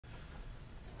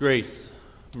Grace,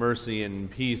 mercy, and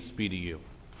peace be to you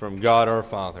from God our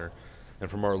Father and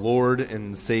from our Lord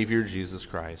and Savior Jesus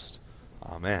Christ.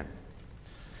 Amen.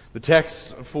 The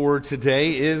text for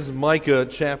today is Micah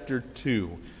chapter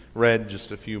 2, read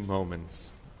just a few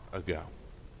moments ago.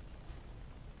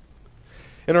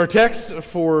 In our text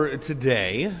for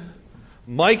today,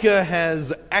 Micah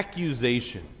has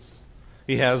accusations.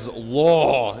 He has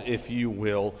law, if you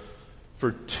will,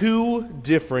 for two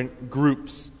different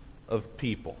groups of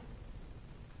people.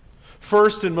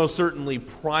 First, and most certainly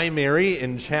primary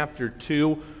in chapter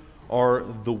 2, are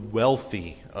the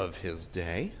wealthy of his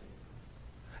day.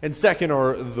 And second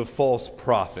are the false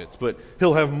prophets, but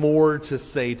he'll have more to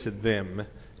say to them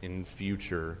in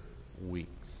future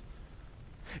weeks.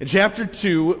 In chapter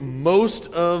 2, most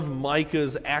of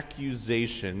Micah's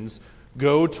accusations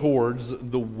go towards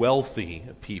the wealthy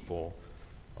people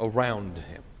around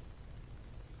him.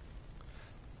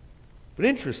 But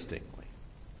interestingly,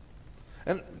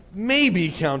 and maybe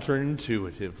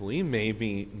counterintuitively,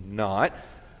 maybe not,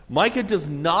 Micah does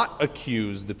not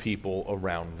accuse the people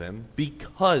around them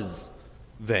because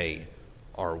they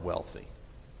are wealthy.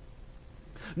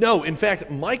 No, in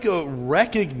fact, Micah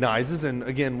recognizes, and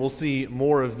again, we'll see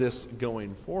more of this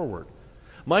going forward,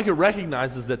 Micah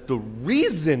recognizes that the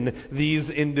reason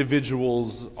these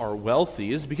individuals are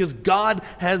wealthy is because God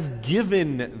has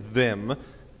given them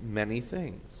many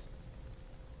things.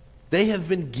 They have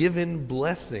been given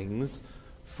blessings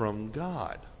from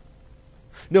God.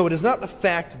 No, it is not the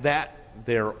fact that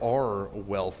there are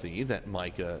wealthy that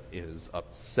Micah is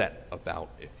upset about,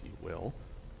 if you will.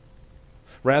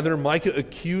 Rather, Micah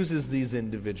accuses these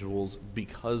individuals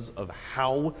because of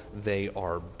how they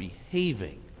are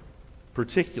behaving,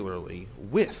 particularly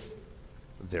with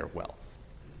their wealth.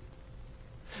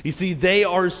 You see, they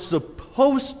are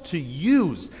supposed to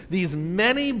use these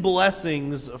many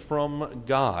blessings from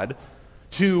God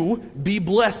to be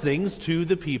blessings to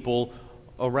the people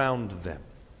around them.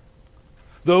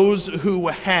 Those who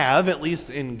have, at least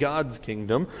in God's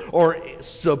kingdom, are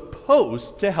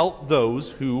supposed to help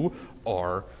those who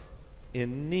are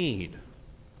in need.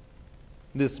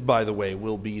 This, by the way,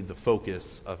 will be the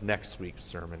focus of next week's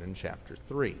sermon in chapter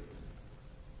 3.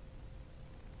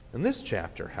 In this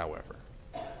chapter, however,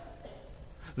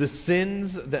 the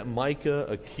sins that Micah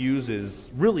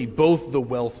accuses really both the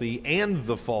wealthy and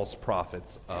the false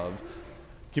prophets of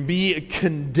can be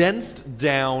condensed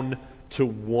down to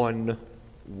one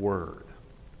word: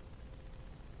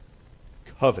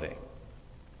 coveting.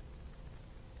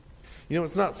 You know,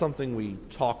 it's not something we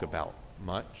talk about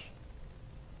much.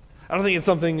 I don't think it's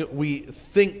something we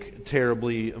think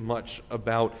terribly much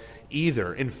about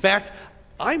either. In fact,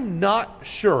 I'm not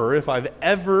sure if I've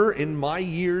ever in my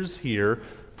years here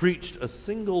preached a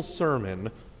single sermon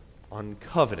on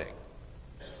coveting.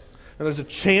 And there's a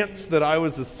chance that I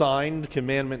was assigned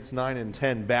Commandments 9 and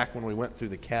 10 back when we went through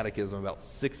the Catechism about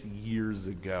 6 years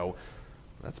ago.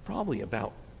 That's probably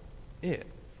about it.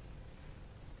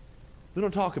 We don't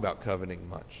talk about coveting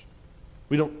much.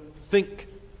 We don't think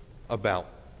about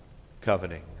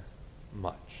coveting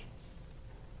much.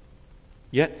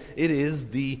 Yet it is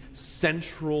the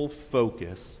central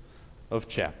focus of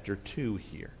chapter 2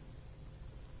 here.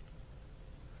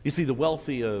 You see, the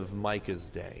wealthy of Micah's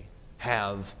day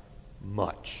have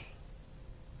much.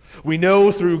 We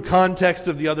know through context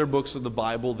of the other books of the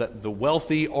Bible that the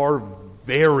wealthy are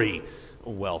very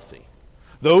wealthy.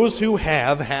 Those who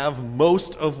have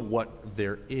most of what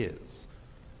there is.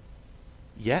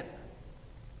 Yet,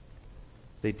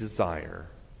 they desire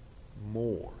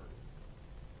more.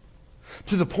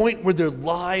 To the point where their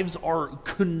lives are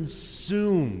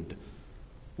consumed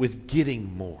with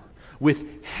getting more,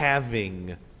 with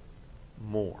having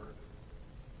more.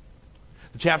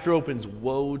 The chapter opens,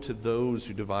 "Woe to those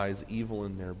who devise evil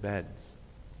in their beds."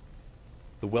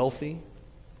 The wealthy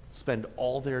spend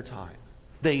all their time.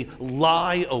 They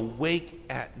lie awake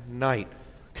at night,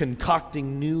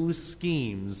 concocting new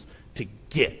schemes to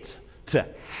get, to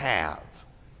have.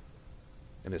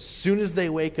 And as soon as they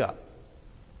wake up,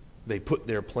 they put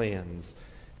their plans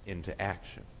into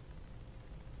action.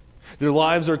 Their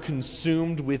lives are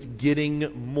consumed with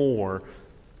getting more.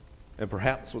 And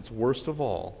perhaps what's worst of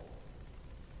all,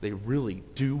 they really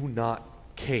do not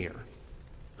care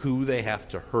who they have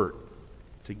to hurt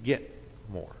to get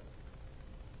more.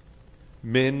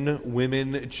 Men,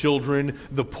 women, children,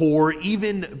 the poor,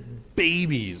 even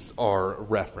babies are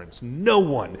referenced. No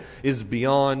one is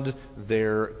beyond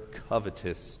their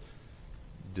covetous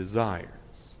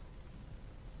desires.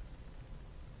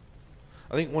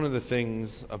 I think one of the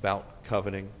things about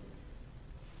coveting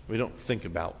we don't think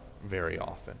about very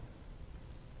often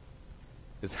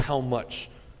is how much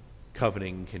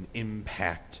coveting can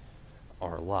impact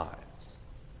our lives.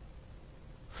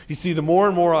 You see, the more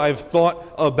and more I've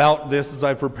thought about this as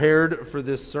I prepared for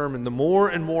this sermon, the more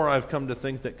and more I've come to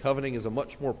think that coveting is a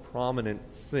much more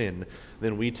prominent sin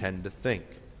than we tend to think.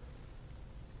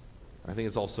 I think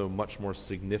it's also much more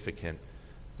significant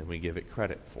than we give it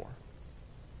credit for.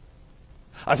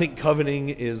 I think coveting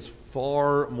is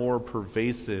far more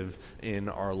pervasive in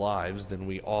our lives than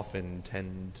we often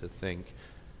tend to think.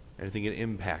 And I think it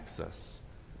impacts us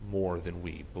more than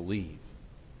we believe.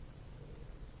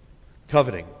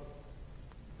 Coveting,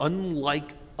 unlike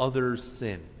other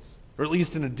sins, or at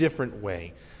least in a different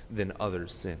way than other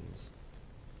sins,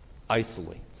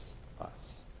 isolates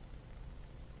us.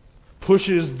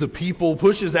 Pushes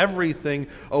everything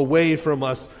away from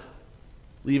us,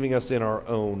 leaving us in our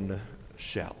own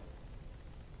shell.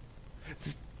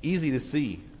 It's easy to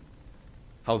see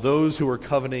how those who were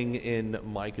coveting in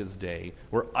Micah's day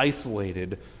were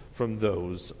isolated from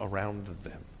those around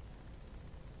them.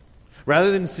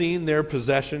 Rather than seeing their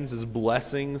possessions as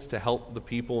blessings to help the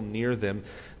people near them,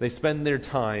 they spend their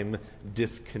time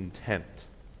discontent,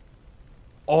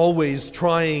 always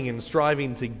trying and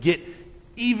striving to get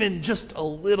even just a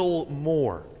little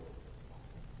more,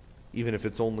 even if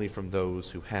it's only from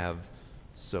those who have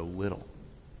so little.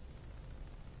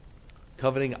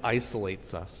 Coveting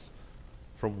isolates us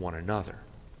from one another,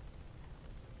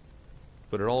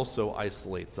 but it also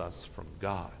isolates us from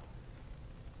God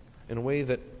in a way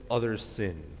that other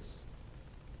sins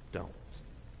don't.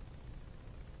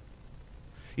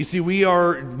 You see,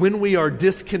 when we are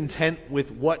discontent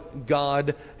with what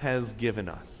God has given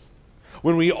us,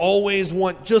 when we always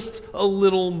want just a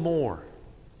little more,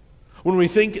 when we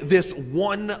think this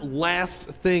one last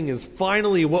thing is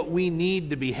finally what we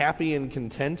need to be happy and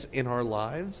content in our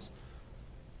lives,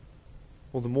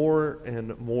 well, the more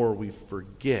and more we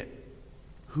forget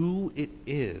who it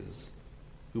is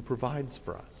who provides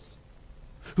for us,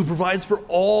 who provides for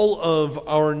all of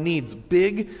our needs,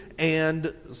 big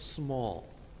and small.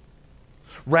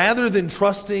 Rather than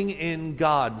trusting in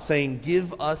God, saying,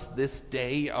 "Give us this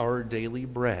day our daily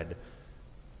bread,"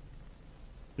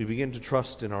 we begin to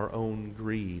trust in our own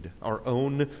greed, our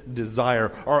own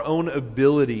desire, our own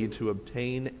ability to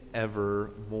obtain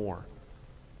ever more.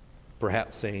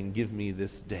 Perhaps saying, "Give me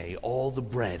this day all the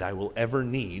bread I will ever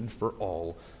need for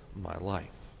all my life."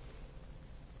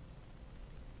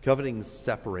 Coveting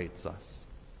separates us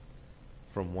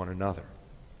from one another.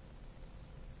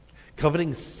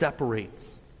 Coveting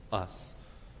separates us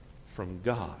from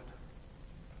God.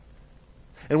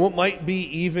 And what might be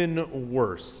even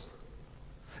worse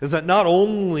is that not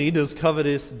only does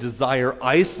covetous desire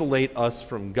isolate us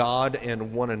from God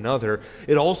and one another,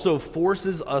 it also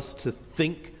forces us to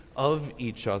think of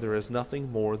each other as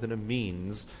nothing more than a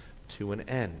means to an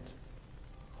end.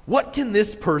 What can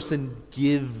this person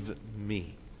give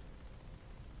me?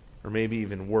 Or maybe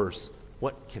even worse,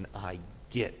 what can I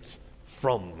get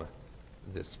from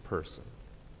this person?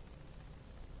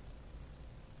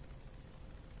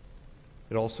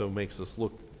 It also makes us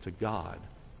look to God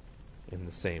in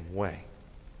the same way.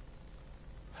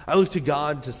 I look to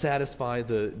God to satisfy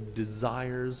the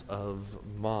desires of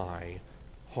my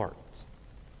heart.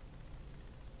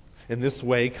 In this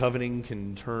way, coveting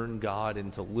can turn God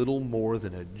into little more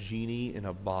than a genie in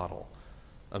a bottle,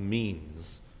 a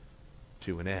means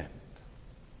to an end.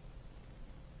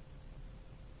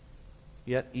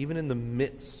 Yet, even in the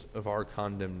midst of our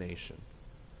condemnation,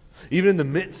 even in the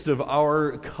midst of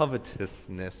our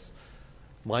covetousness,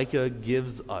 Micah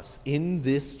gives us, in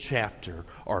this chapter,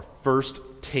 our first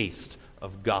taste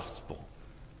of gospel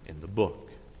in the book.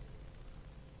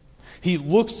 He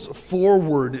looks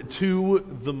forward to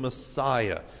the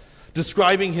Messiah,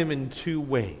 describing him in two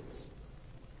ways: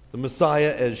 the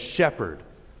Messiah as shepherd,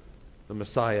 the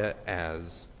Messiah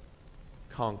as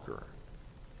conqueror.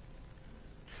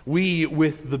 We,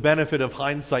 with the benefit of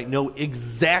hindsight, know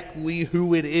exactly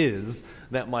who it is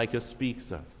that Micah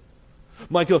speaks of.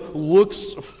 Micah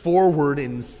looks forward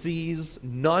and sees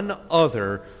none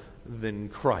other than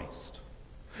Christ,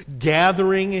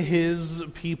 gathering his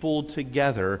people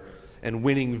together and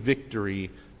winning victory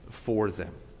for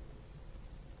them.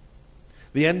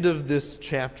 The end of this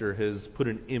chapter has put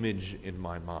an image in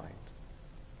my mind.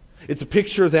 It's a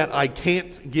picture that I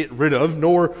can't get rid of,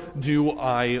 nor do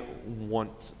I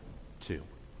want to.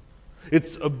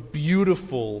 It's a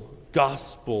beautiful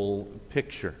gospel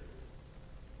picture.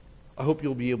 I hope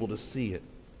you'll be able to see it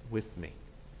with me.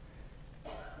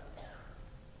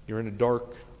 You're in a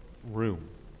dark room.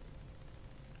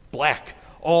 Black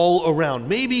all around.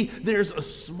 Maybe there's a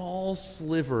small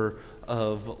sliver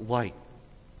of light.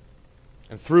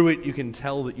 And through it, you can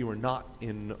tell that you are not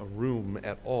in a room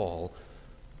at all,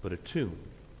 but a tomb.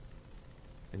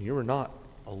 And you are not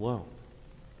alone.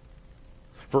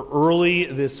 For early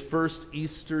this first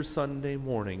Easter Sunday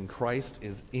morning, Christ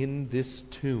is in this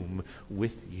tomb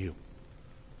with you.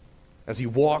 As he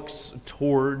walks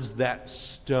towards that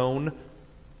stone,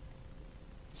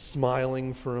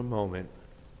 smiling for a moment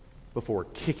before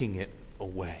kicking it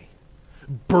away,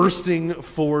 bursting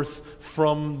forth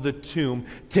from the tomb,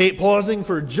 pausing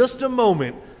for just a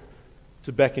moment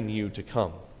to beckon you to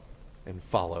come and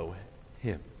follow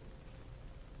him.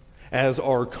 As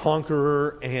our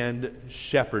conqueror and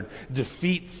shepherd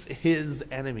defeats his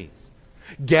enemies,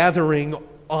 gathering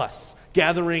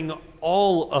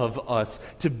all of us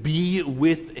to be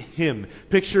with him,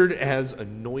 pictured as a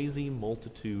noisy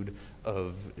multitude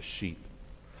of sheep,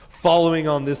 following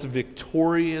on this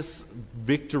victorious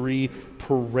victory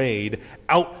parade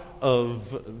out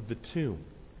of the tomb.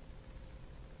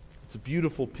 It's a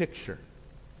beautiful picture.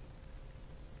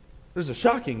 There's a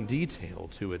shocking detail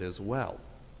to it as well.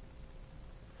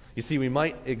 You see, we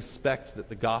might expect that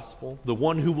the gospel, the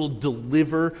one who will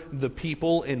deliver the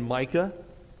people in Micah,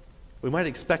 we might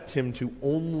expect him to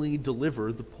only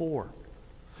deliver the poor,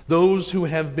 those who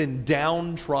have been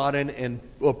downtrodden and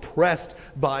oppressed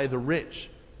by the rich.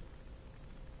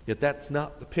 Yet that's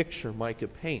not the picture Micah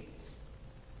paints.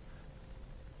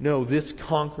 No, this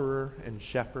conqueror and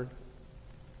shepherd,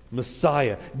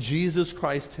 Messiah, Jesus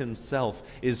Christ himself,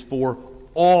 is for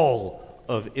all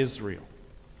of Israel.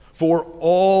 For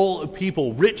all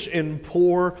people, rich and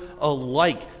poor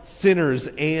alike, sinners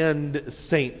and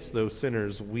saints, though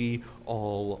sinners we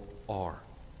all are.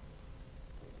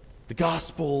 The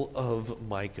gospel of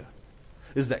Micah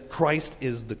is that Christ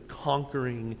is the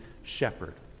conquering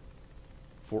shepherd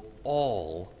for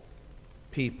all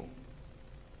people.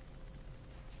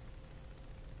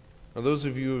 Now, those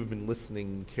of you who have been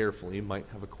listening carefully might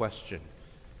have a question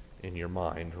in your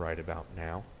mind right about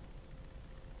now.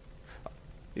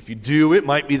 If you do, it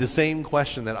might be the same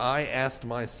question that I asked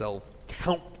myself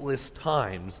countless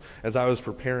times as I was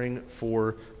preparing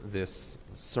for this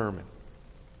sermon.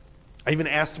 I even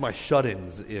asked my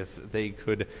shut-ins if they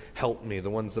could help me, the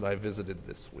ones that I visited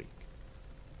this week.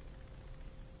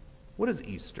 What is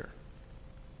Easter?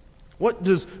 What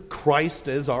does Christ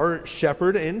as our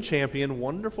shepherd and champion,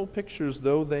 wonderful pictures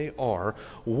though they are,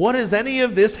 what does any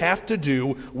of this have to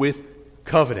do with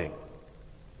coveting?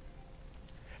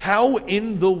 How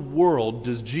in the world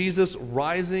does Jesus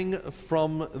rising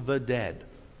from the dead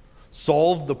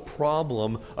solve the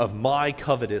problem of my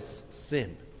covetous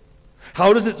sin?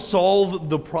 How does it solve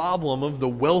the problem of the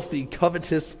wealthy,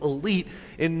 covetous elite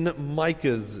in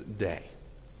Micah's day?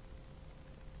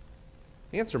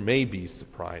 The answer may be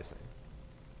surprising,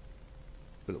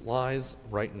 but it lies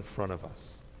right in front of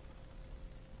us.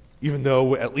 Even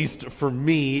though, at least for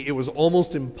me, it was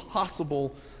almost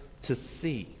impossible to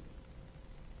see.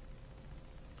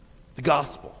 The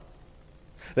gospel,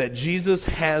 that Jesus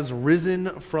has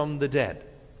risen from the dead,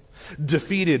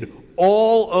 defeated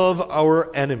all of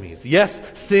our enemies. Yes,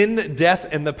 sin, death,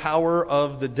 and the power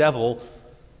of the devil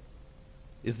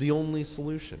is the only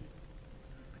solution.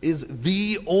 Is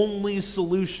the only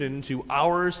solution to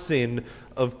our sin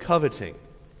of coveting.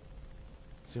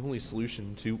 It's the only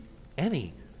solution to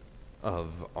any of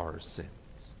our sins.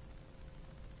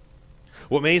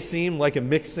 What may seem like a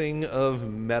mixing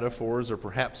of metaphors or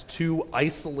perhaps two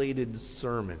isolated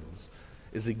sermons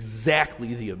is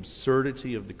exactly the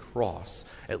absurdity of the cross,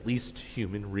 at least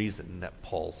human reason, that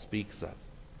Paul speaks of.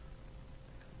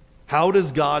 How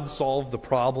does God solve the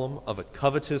problem of a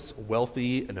covetous,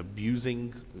 wealthy, and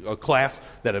abusing a class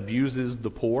that abuses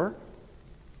the poor?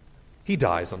 He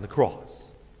dies on the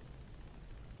cross.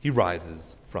 He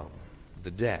rises from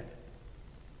the dead.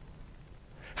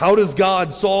 How does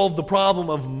God solve the problem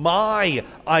of my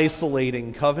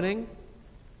isolating coveting?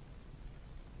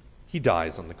 He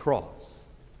dies on the cross.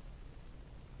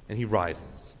 And he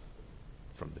rises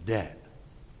from the dead.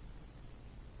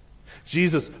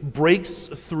 Jesus breaks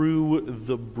through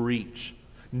the breach,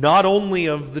 not only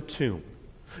of the tomb,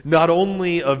 not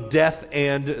only of death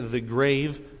and the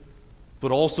grave,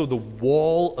 but also the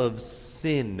wall of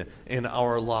sin in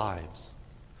our lives.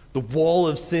 The wall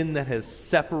of sin that has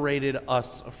separated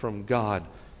us from God.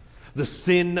 The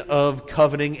sin of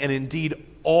coveting, and indeed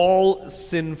all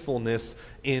sinfulness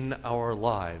in our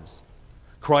lives.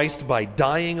 Christ, by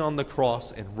dying on the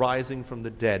cross and rising from the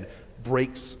dead,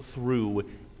 breaks through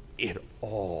it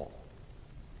all.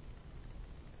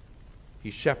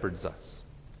 He shepherds us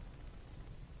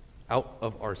out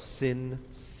of our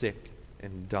sin-sick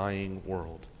and dying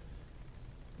world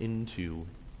into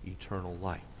eternal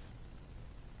life.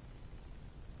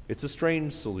 It's a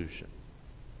strange solution.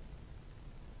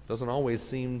 Doesn't always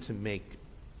seem to make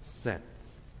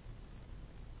sense.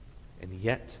 And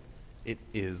yet, it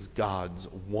is God's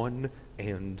one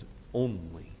and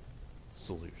only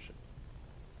solution.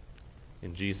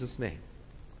 In Jesus' name,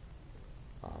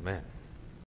 amen.